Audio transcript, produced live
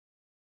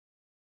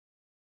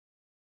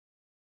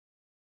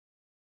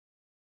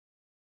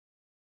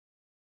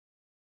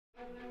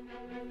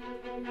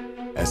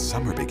As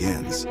summer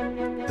begins,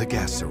 the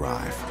guests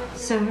arrive.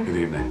 Sir. Good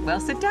evening. Well,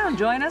 sit down,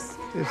 join us.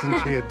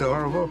 Isn't she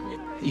adorable?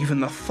 Even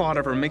the thought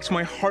of her makes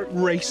my heart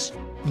race.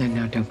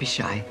 No, don't be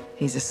shy.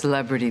 He's a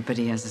celebrity, but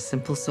he has a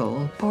simple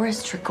soul.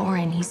 Boris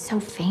Trigorin, he's so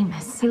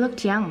famous. He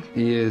looked young.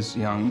 He is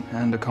young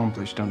and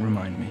accomplished, don't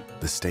remind me.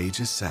 The stage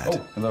is set.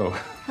 Oh, hello.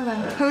 Hello.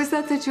 Who's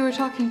that you were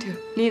talking to?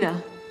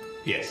 Nina?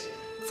 Yes.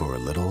 For a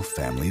little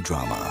family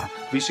drama.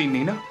 Have you seen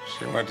Nina?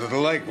 She went to the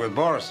lake with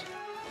Boris.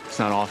 It's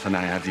not often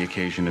I have the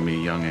occasion to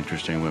meet young,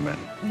 interesting women.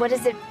 What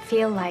does it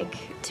feel like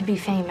to be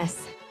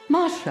famous?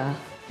 Masha,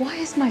 why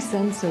is my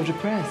son so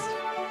depressed?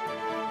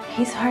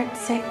 He's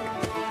heartsick.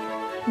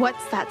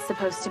 What's that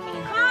supposed to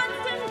mean?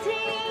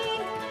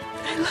 Constantine!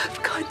 I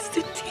love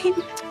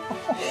Constantine.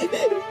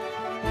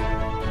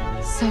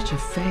 Such a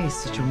face,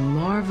 such a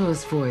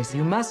marvelous voice.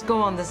 You must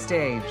go on the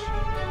stage.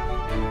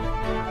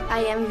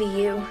 I envy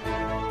you.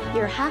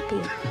 You're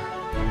happy.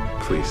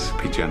 Please,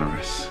 be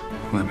generous.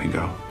 Let me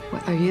go.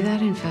 What, are you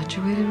that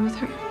infatuated with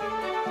her?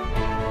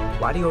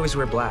 Why do you always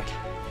wear black?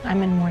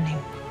 I'm in mourning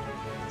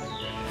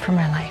for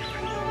my life.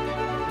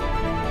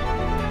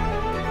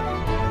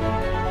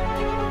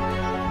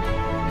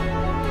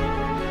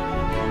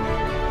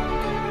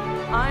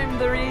 I'm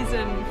the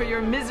reason for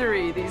your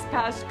misery these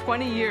past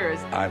 20 years.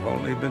 I've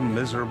only been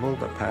miserable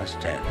the past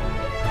 10.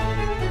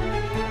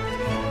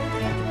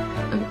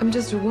 I'm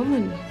just a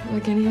woman,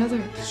 like any other.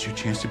 This is your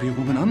chance to be a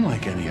woman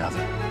unlike any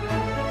other.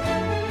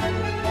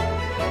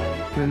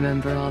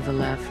 Remember all the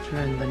laughter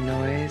and the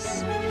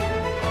noise?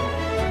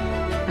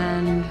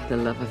 And the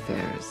love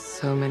affairs.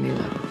 So many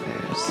love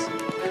affairs.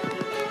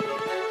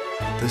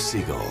 The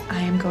Seagull.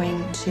 I am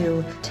going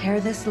to tear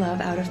this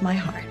love out of my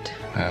heart.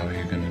 How are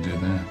you going to do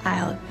that?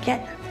 I'll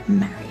get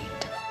married.